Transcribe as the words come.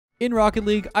In Rocket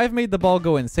League, I've made the ball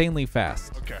go insanely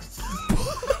fast. Okay.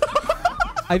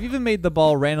 I've even made the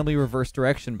ball randomly reverse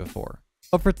direction before.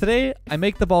 But for today, I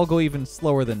make the ball go even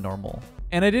slower than normal.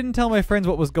 And I didn't tell my friends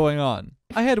what was going on.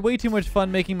 I had way too much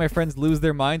fun making my friends lose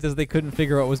their minds as they couldn't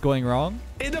figure out what was going wrong.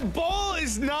 And the ball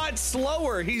is not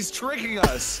slower. He's tricking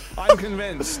us. I'm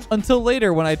convinced. Until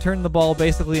later when I turned the ball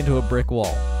basically into a brick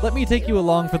wall. Let me take you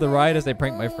along for the ride as I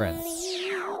prank my friends.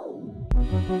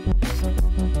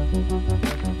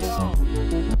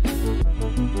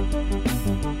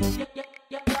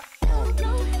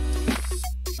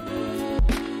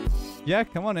 Yeah,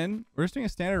 come on in. We're just doing a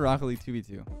standard Rocket League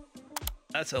 2v2.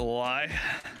 That's a lie.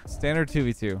 Standard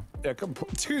 2v2. Yeah, come,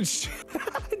 dude.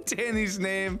 Danny's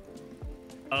name.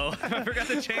 Oh, I forgot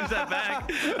to change that back.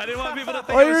 I didn't want people to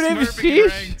think Oh, I was your name is smurfing Sheesh?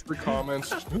 ranked. The comments.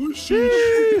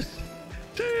 Sheesh.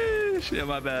 Sheesh. Yeah,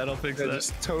 my bad. I'll fix Yeah, that.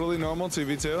 just totally normal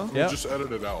 2v2. Yep. Just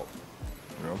edit it out.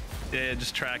 You know? Yeah,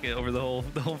 just track it over the whole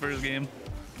first game.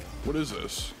 What is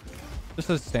this? Just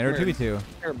a standard Weird. 2v2.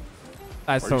 Here.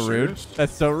 That's Are so you rude. serious?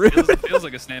 That's so rude. Feels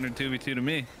like a standard 2v2 to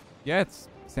me. Yeah, it's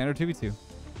standard 2v2.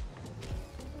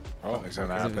 Oh, Nothing's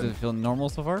gonna Does happen. it feel normal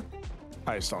so far?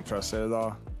 I just don't trust it at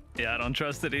all. Yeah, I don't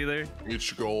trust it either.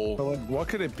 each But goal. like, what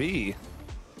could it be?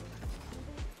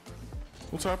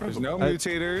 What's happening? There's no I-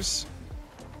 mutators.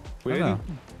 We I don't know.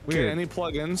 didn't Weird. get any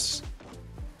plugins.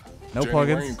 No Danny, why are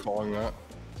you plugins. calling that?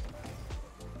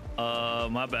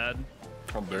 My bad.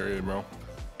 How dare you, bro?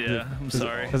 Yeah, I'm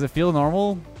sorry. Does it feel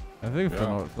normal? I think it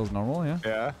Yeah. feels normal, yeah.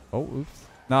 Yeah. Oh, oops.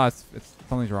 No, it's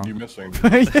something's wrong. You missing?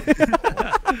 I'm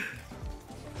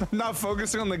not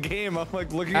focusing on the game. I'm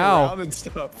like looking Ow. around and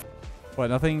stuff. What,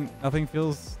 nothing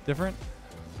feels different?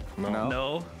 No.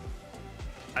 No.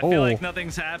 I Oh. feel like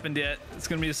nothing's happened yet. It's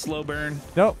gonna be a slow burn.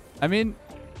 Nope. I mean,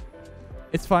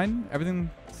 it's fine. Everything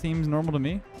seems normal to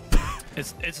me.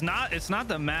 It's not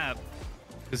the map.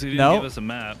 Because you didn't No. give us a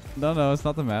map. No, it's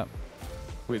not the map.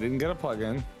 We didn't get a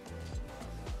plugin.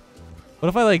 What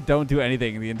if I like don't do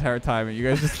anything the entire time and you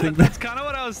guys just think that? That's kind of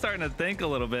what I was starting to think a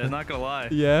little bit, not gonna lie.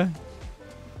 Yeah.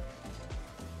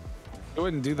 I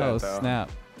wouldn't do that Oh though.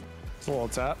 snap. It's a little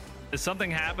tap. Is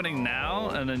something happening now?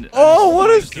 And then Oh, what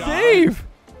a God. save!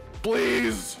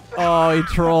 Please. Oh, he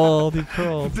trolled. He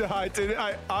trolled. I did.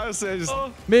 I honestly, I just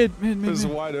Oh, Mid. was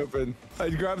wide open. I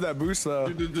grabbed that boost though.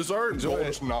 Dude, does our goal it.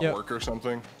 just not Yep. work or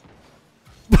something?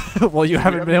 Well, you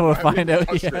haven't been able to I haven't find out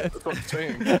touched it, yet. That's what I'm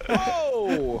saying.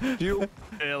 Whoa! You.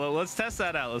 yeah, let's test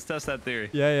that out. Let's test that theory.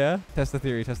 Yeah. Test the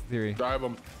theory. Test the theory. Dive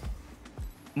him.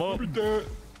 Mo-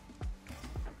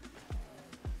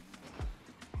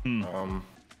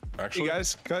 Actually. You guys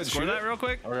Score shoot that it. real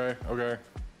quick. Okay.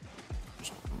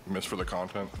 Just miss for the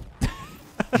content.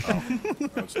 Oh,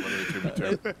 that's literally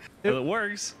 2v2. It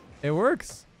works. It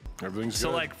works. Everything's So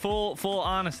good. like full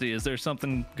honesty, is there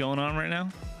something going on right now?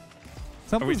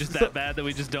 Are we Something's, just that bad that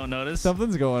we just don't notice?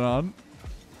 something's going on.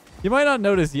 You might not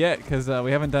notice yet because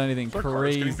we haven't done anything Is our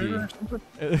cars getting crazy. bigger or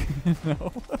something?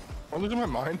 No. Am I losing my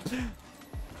mind?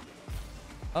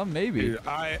 Maybe. Dude,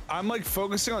 I'm like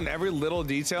focusing on every little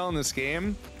detail in this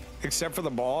game, except for the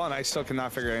ball, and I still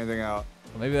cannot figure anything out.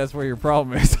 Well, maybe that's where your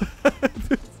problem is.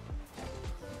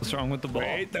 What's wrong with the ball?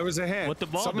 Wait, there was a hint. What the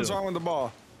ball Something's do? wrong with the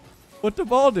ball. What'd the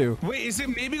ball do? Wait, is it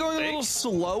maybe going a little Fake.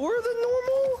 slower than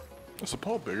normal? Is the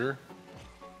ball bigger?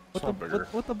 It's not bigger.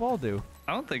 What the ball do?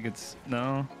 I don't think it's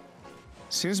no.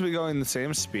 Seems to be going the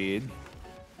same speed.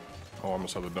 Oh, I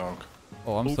must have the dunk.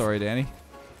 Oh, I'm sorry, Danny.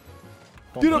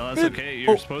 Oh, Dude, No, that's mid. okay.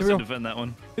 You're Oh, supposed here to we go. defend that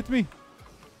one. It's me.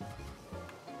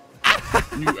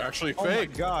 You actually Oh my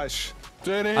faked. gosh.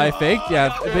 Danny. I faked?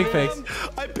 Yeah, big fakes.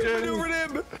 I maneuvered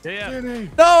him. Yeah. Danny.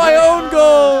 No, I own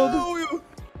gold! Oh,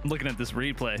 I'm looking at this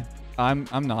replay. I'm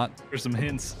not. There's some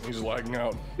hints. He's lagging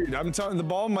out. dude, I'm telling the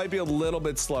ball might be a little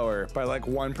bit slower by like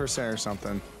 1% or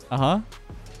something. Uh-huh.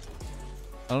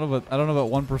 I don't know about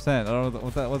 1%. I don't know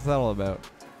what's that all about.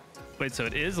 Wait, so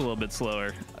it is a little bit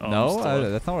slower. Oh, No, I'm still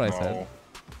up. that's not what I No.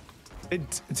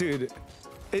 said. Dude.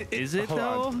 Is it, hold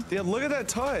on. though? Yeah, look at that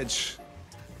touch.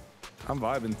 I'm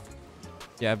vibing.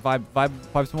 Yeah,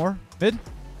 vibe some more. Mid.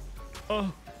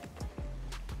 Oh,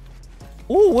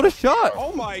 Oh, what a shot!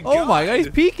 Oh my god. Oh my god, he's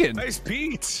peeking. Nice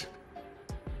beat.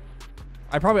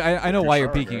 I know Good why you're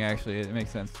shot, peeking. man. Actually, it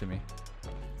makes sense to me.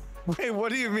 Wait, what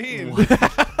do you mean? Wait,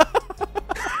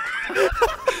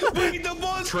 the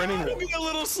ball's Training gotta wheel. be a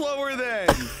little slower then.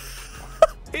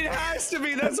 It has to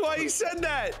be. That's why he said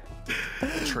that.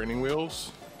 Training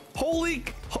wheels. Holy,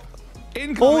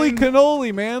 incoming. Holy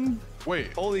cannoli, man!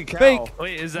 Wait. Holy cow. Fake.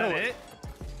 wait, is that No, it?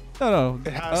 No.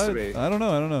 It has to be. I don't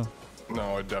know.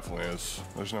 No, it definitely is.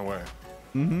 There's no way.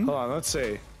 Hold on, let's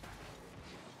see.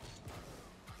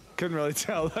 couldn't really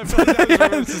tell. I feel like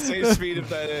that was the same speed if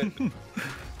that hit.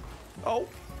 Oh.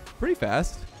 Pretty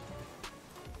fast.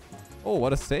 Oh,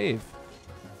 what a save.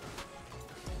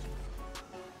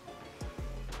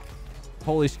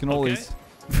 Holy schcanolies.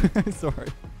 Okay. Sorry.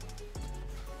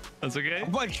 That's okay. Oh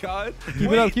my god.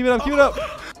 Keep it up, keep it up, keep it up.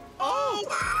 Oh!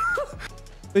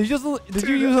 Did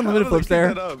you use unlimited flips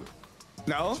there?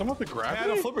 No. Some of the I gravity. had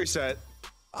a flip reset.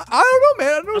 I don't know,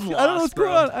 man. I don't know lost, what's bro.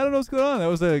 going on. I don't know what's going on. That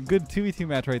was a good 2v2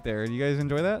 match right there. You guys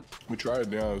enjoy that? We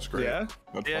tried. Yeah, it was great. Yeah?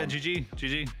 That's Yeah, fun.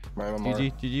 GG. My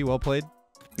MMR. GG, well played.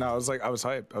 No, I was hyped. I was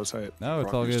hyped. No,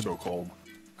 it's all Rocky's good. so cold.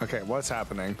 Okay, what's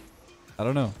happening? I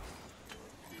don't know.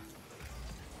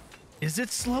 Is it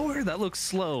slower? That looks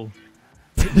slow.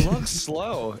 It looks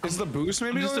slow. Is the boost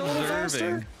maybe I'm just going a little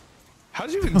observing. faster? How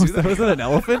did you even do that? Was that an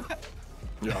elephant?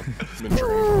 Yeah, been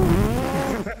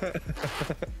training.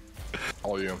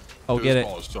 All you. Oh, Dude, get this it.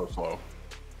 ball is so slow.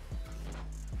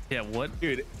 Yeah, what?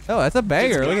 Dude. Oh, that's a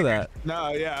banger. Look at that.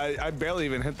 No, yeah, I barely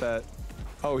even hit that.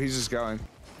 Oh, he's just going.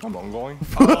 I'm going.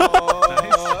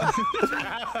 Oh,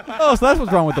 Oh, so that's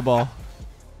what's wrong with the ball.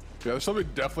 Yeah, there's something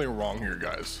definitely wrong here,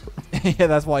 guys. Yeah,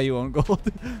 that's why you own gold.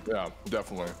 Yeah,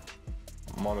 definitely.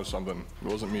 I'm onto something. It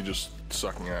wasn't me just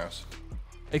sucking ass.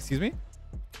 Excuse me?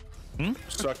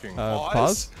 Sucking.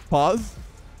 Pause. Pause.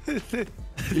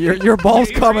 Your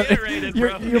balls comment. reiterated,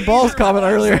 Your bro. balls comment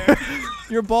earlier.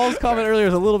 Your balls comment earlier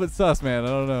is a little bit sus, man. I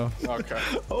don't know. Okay.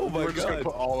 oh my We're just gonna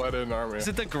god. put all that in, aren't we? Is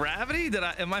it the gravity?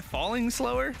 Am I falling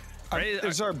slower? Right?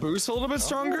 Is our boost a little bit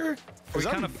stronger? Are we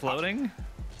kind of floating?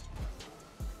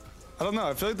 I don't know.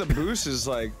 I feel like the boost is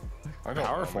like I don't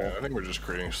powerful. know, man. I think we're just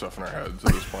creating stuff in our heads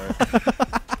at this point.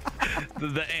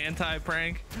 The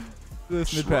anti-prank?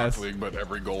 This Just mid pass. Rocket League, but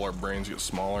every goal our brains get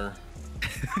smaller.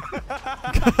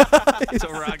 It's a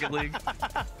Rocket League.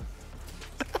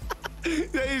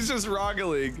 Yeah, he's just Rocket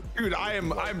League. Dude,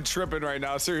 I'm tripping right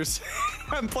now, seriously.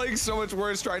 I'm playing so much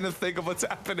worse trying to think of what's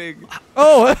happening.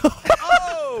 Oh,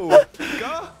 Oh!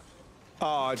 Go.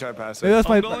 Oh, I tried passing.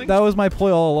 maybe that was my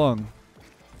ploy all along.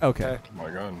 Okay. Okay. Oh my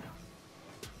god.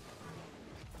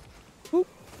 Whoop.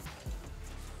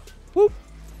 Whoop.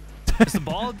 Is the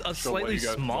ball She'll let slightly you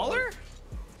guys smaller?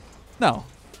 No.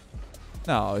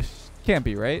 No, it can't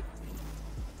be, right?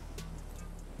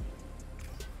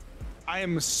 I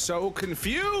am so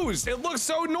confused. It looks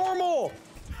so normal.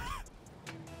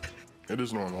 It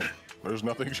is normal. There's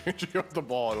nothing changing with the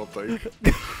ball, I don't think.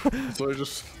 So I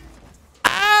just.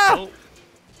 Oh,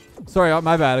 Sorry,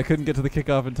 my bad. I couldn't get to the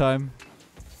kickoff in time.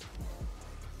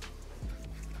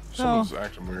 Someone's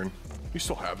acting weird. You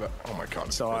still have that? Oh my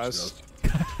god. Still of course has. he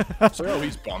does. So yeah,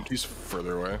 he's bumped. He's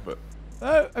further away, but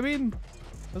I mean,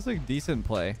 that's a decent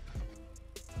play.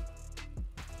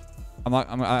 I'm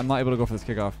not able to go for this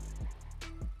kickoff.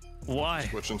 why?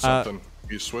 switching something.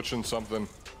 He's switching something.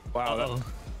 Wow. Uh-oh.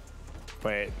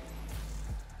 Wait.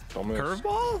 Don't miss.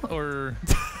 Curveball or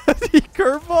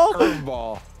Curveball?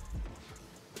 Curveball.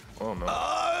 Oh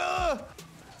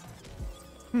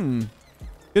no.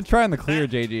 Good try on the clear,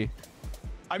 JG.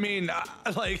 I mean,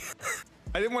 like,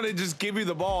 I didn't want to just give you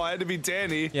the ball. I had to be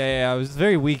Danny. Yeah. It was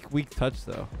very weak touch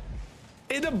though.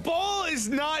 And the ball is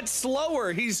not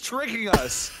slower. He's tricking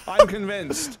us. I'm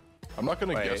convinced. I'm not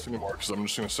gonna Wait. guess anymore because I'm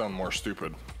just gonna sound more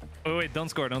stupid. wait, don't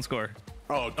score, don't score.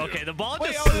 Oh, dude. Okay, the ball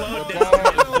just oh, slowed the down. ball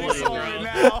and really floated, slow bro.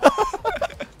 now.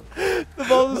 The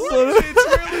ball is slow. It's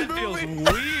really Feels moving.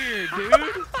 weird,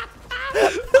 dude.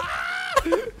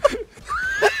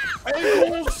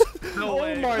 Ankles! No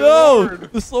way. my No!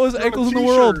 lord! The slowest Got a ankles in the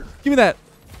world. t-shirt. Give me that.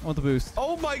 I want the boost.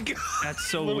 Oh my god. That's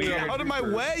so Literally weird. Out of my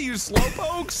way, you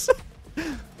slowpokes.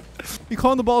 You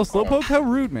calling the ball a slowpoke? How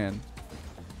rude, man.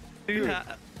 Dude,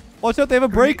 Watch out, they have a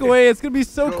breakaway. It's gonna be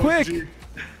so Go, quick. G.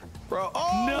 Bro,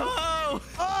 oh! no!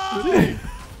 Oh!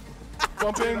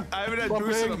 Bump in. I haven't had Bump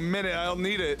boost in in. a minute. I don't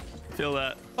need it. Feel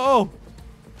that. Oh.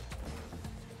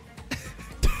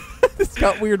 This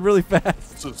got weird really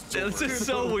fast. This is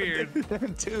so weird.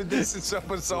 Dude, this is so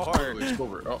hard.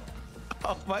 Oh,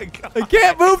 Oh my god. I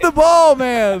can't move the ball,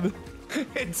 man.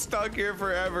 It's stuck here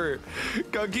forever.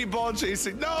 Go keep ball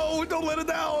chasing. No, don't let it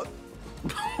out.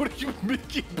 what do you mean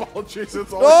keep ball chase?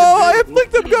 That's all Oh, I I can do.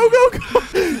 flicked him.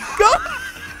 Go.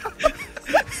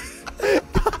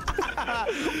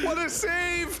 What a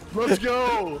save. Let's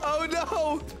go. Oh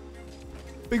no.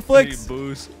 Big flicks.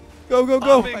 Boost. Go.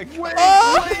 Oh, Wait,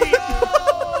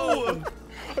 Oh!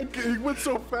 He went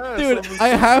so fast. Dude, I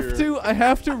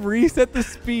have to reset the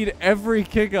speed every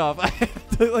kickoff.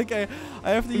 I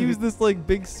have to use this like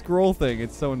big scroll thing.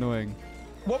 It's so annoying.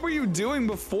 What were you doing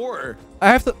before? I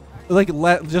have to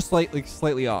just like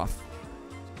slightly off.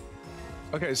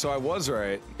 Okay, so I was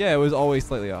right. Yeah, it was always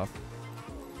slightly off.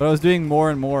 But I was doing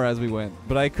more and more as we went.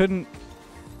 But I couldn't.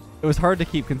 It was hard to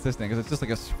keep consistent because it's just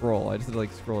like a scroll. I just had to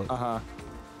like scroll it.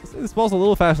 This ball's a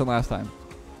little faster than last time.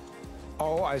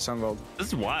 Oh, ice on gold. This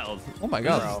is wild. Oh my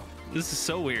god. This is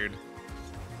so weird.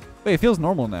 Wait, it feels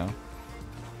normal now.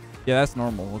 Yeah, that's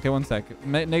normal. Okay, one sec.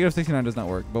 Negative 69 does not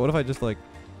work. But what if I just like...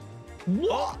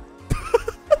 What?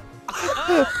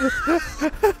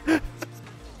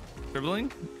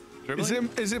 Dribbling?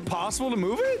 Is it possible to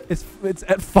move it? It's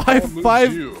at five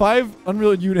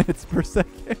Unreal units per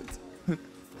second.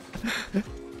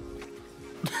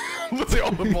 Let's see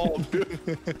on the ball, dude.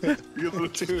 You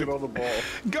get on the ball.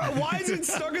 God, why is it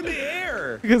stuck in the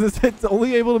air? Because it's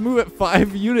only able to move at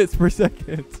 5 units per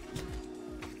second.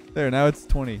 There, now it's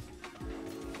 20.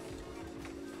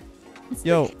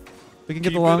 Yo, we can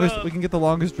get the longest. We can get the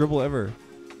longest dribble ever.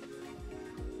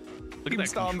 Look at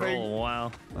that control.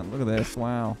 Wow. Man, look at this.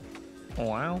 Wow.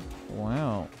 Wow.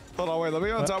 Wow. Hold on, wait. Let me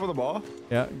get on top of the ball.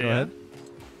 Yeah. Go ahead.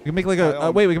 We can make like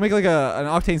a wait. We can make like an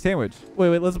octane sandwich.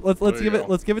 Wait.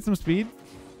 Let's give it some speed.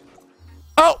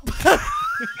 Oh.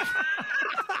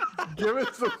 Give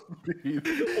it some speed.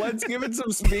 Let's give it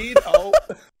some speed. Oh.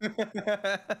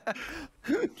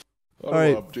 All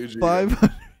right.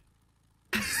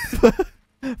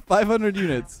 500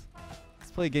 units.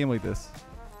 Let's play a game like this.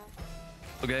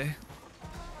 Okay.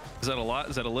 Is that a lot?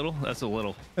 Is that a little? That's a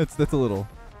little. That's a little.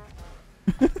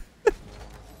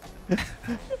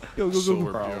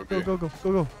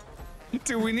 Go.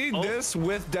 Dude, we need this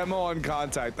with demo on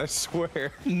contact. I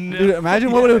swear. No. Dude,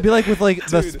 imagine what it would be like with like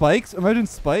the spikes. Imagine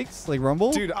spikes like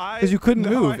Rumble. Dude, because you couldn't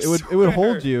move. It would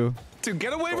hold you. Dude,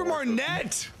 get away from our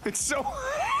net. It's so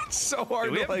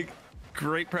hard to like.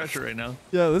 Great pressure right now.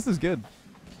 Yeah, this is good.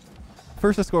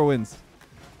 First to score wins.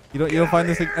 You don't find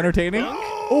this like, entertaining? No!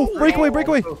 Oh, breakaway.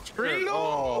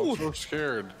 Oh, I'm so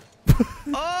scared.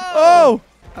 Oh!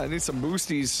 I need some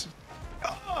boosties.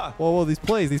 Whoa, these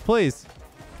plays.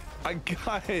 I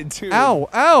got it, dude.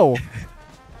 Ow.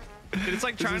 It's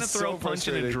like trying to throw a punch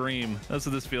in a dream. That's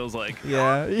what this feels like.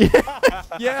 Yeah.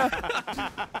 Yeah.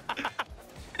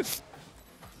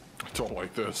 I don't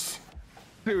like this.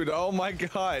 Dude, oh my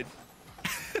god.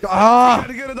 Ah! We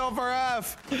gotta get it off our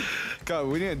F. God,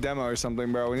 we need a demo or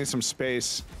something, bro. We need some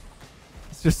space.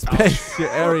 It's just space,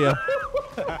 your area.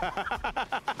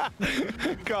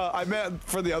 God, I meant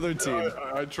for the other team.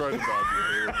 I tried to dodge your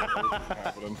hair, but it wasn't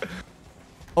happening.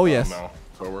 Oh, yes. No,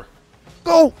 it's over.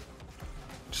 Go!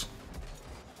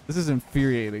 This is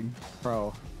infuriating.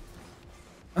 Bro.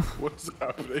 What's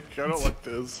happening? I don't like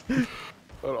this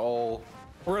at all.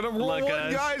 We're gonna roll Look,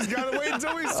 one, guys. Gotta wait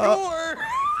until we score.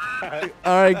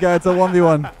 All right, guys, it's a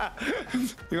 1v1.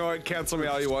 You know what? Cancel me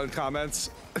all you want comments.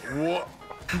 What?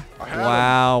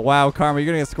 Wow, Karma, you're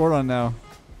gonna get scored on now.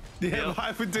 Yeah,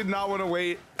 I did not want to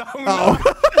wait. Oh,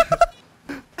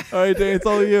 no. All right, Dane, it's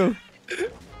all you.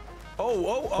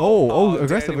 Oh,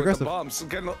 aggressive. Bumps.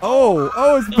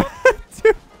 Oh, it's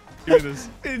bad, dude.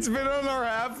 It's been on our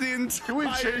half the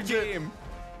entire game.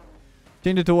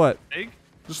 Change it to what? Big?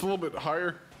 Just a little bit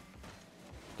higher.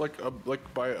 Like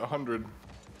by 100.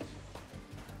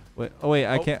 Wait,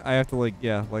 I can't. I have to like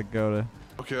go to.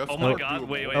 Okay, that's Oh my god,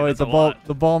 wait. Oh, wait, the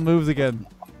ball moves again.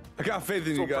 I got faith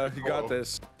in you, guys. You got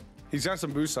this. He's got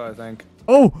some boost on, I think.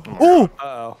 Oh!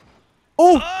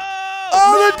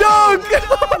 The dunk!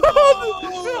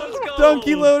 Let's go.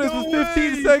 Donkey Lotus with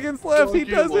 15 seconds left. He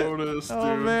does it. Lotus,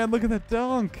 Oh dude. man, look at that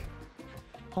dunk.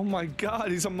 Oh my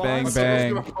god, he's a Bang, monster.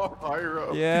 bang. Gonna pop higher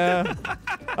up. Yeah.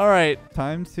 All right,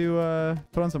 time to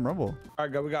put on some Rumble. All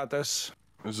right, go. We got this.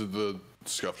 Is it the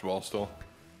scuffed ball still?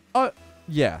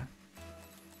 Yeah.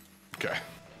 Okay.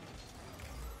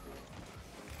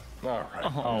 All right.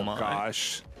 Oh my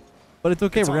gosh. But it's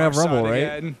okay. It's We're gonna have on our Rumble, side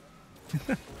right? again.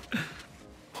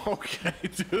 Okay,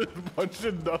 dude. A bunch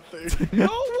of nothing. No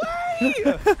way!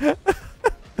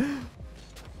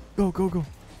 Go.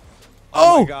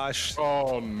 Oh my gosh.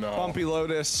 Oh no. Bumpy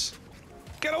Lotus.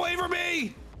 Get away from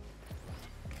me!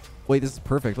 Wait, this is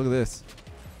perfect. Look at this.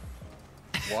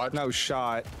 What? No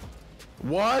shot.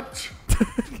 What?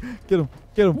 Get him.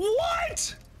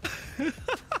 What?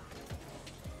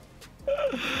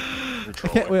 I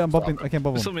can't. Wait, I'm bumping. I can't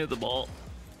bump him. Somebody hit the ball.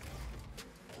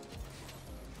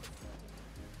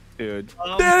 Dude.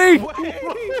 Danny!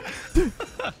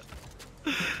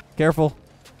 Careful.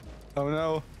 Oh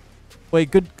no. Wait,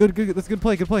 good. That's good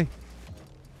play.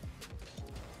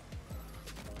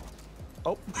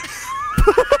 Oh.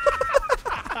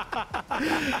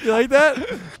 You like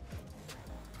that?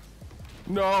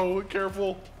 No,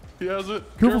 careful. He has it.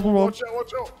 Careful, Rob.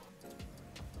 Watch out.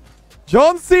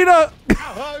 John Cena!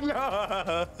 Oh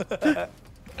no.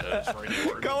 It's right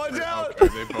here. Go, watch out.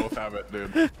 Okay, they both have it,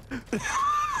 dude.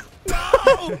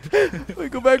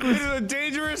 Wait, go backwards. It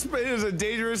is a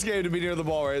dangerous game to be near the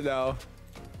ball right now.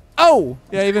 Oh!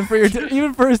 Yeah, even for his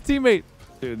teammate.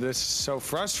 Dude, this is so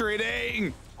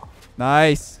frustrating.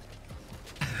 Nice.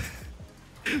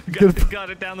 Got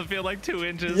it down the field like 2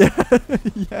 inches. Yeah.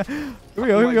 Yeah. Here we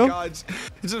go. Here we go. God,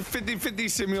 it's a 50-50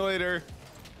 simulator.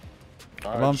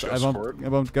 I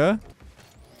bumped Ga.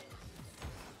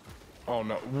 Oh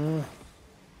no.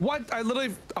 What?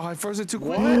 I froze it too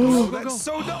quick. That's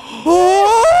so dumb.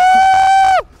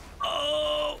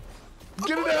 Oh!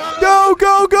 Get it out! Go,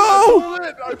 go, go!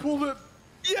 I pulled it.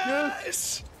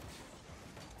 Yes!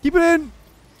 Keep it in.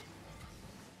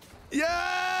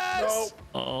 Yes! No.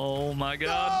 Oh my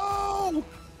God. No!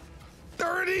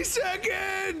 30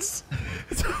 seconds!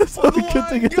 So we get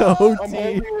to get the I'm OT.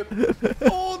 holding it.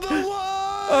 Hold the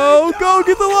line! Oh, go,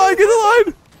 get the line, get the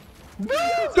line!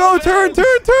 Go, turn,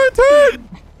 turn, turn, turn!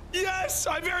 Yes!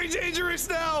 I'm very dangerous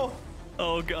now!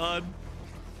 Oh God.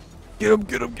 Get him,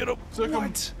 get him, get him.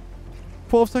 What?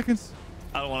 12 seconds.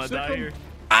 I don't want to die here.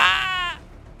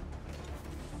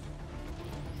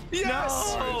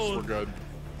 Yes! Nice, we're good.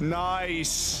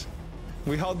 Nice.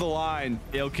 We held the line.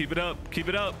 Yo, keep it up. Keep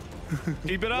it up.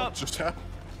 Keep it up. What just happened?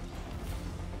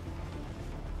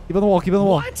 Keep it on the wall, keep it on the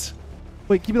wall. What?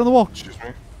 Wait, keep it on the wall. Excuse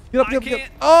me. Get up, I get up, get up.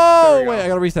 can't- Oh, There we wait, go. I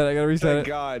gotta reset it, I gotta reset Thank it.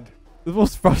 God. The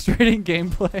most frustrating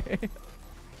gameplay.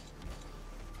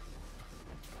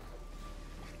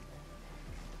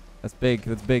 That's big,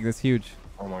 that's huge.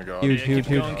 Oh my god. Huge, Yeah, huge,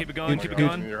 keep it huge. going, keep it going, Huge, keep it huge.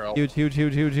 going. Your help. Huge, huge,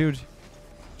 huge, huge, huge.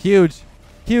 Huge,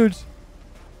 huge.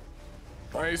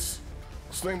 Nice.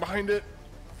 Sling behind it.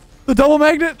 The double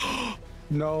magnet.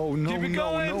 No, no, Keep it no,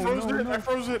 going. no, Froze no, it. no. I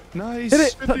froze it. Nice. Hit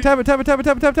it. Tap it, tap it, tap it, tap it,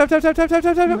 tap it, tap it, tap it, tap it, tap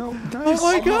it, tap it. No, nice.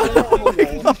 Oh my god. Oh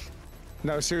my god.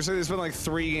 No, seriously, there's been like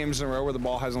 3 games in a row where the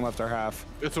ball hasn't left our half.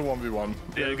 It's a 1v1.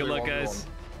 Yeah, It's good a luck, 1v1. guys.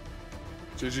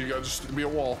 GG, you gotta just be a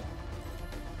wall.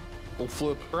 We'll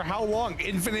flip. For how long?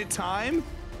 Infinite time?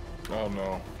 Oh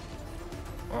no.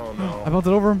 Oh I no. bumped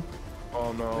it over him.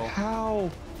 Oh no. How?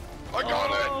 I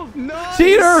got it! Nice.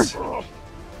 Cheater!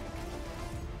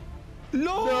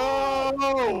 No!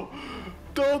 No!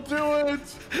 Don't do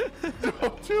it!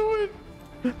 Don't do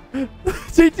it!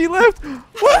 JT left.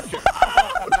 What?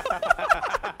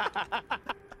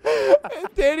 And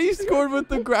Danny scored with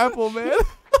the grapple, man.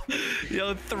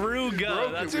 Yo, through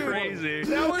gun. That's Dude. crazy.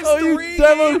 That was Oh, you 3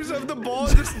 demoed. games of the ball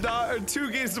just not, or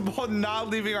 2 games of the ball not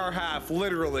leaving our half,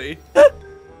 literally.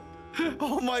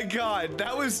 Oh my god,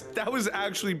 that was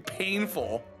actually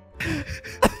painful.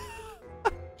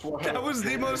 That was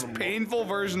the most painful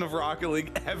version of Rocket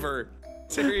League ever.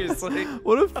 Seriously.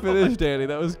 What a finish, Danny.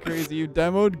 That was crazy. You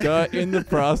demoed gut in the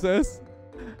process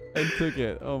and took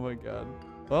it. Oh my god.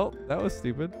 Well, that was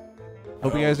stupid.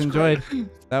 Hope you guys enjoyed.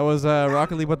 That was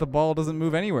Rocket League, but the ball doesn't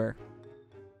move anywhere.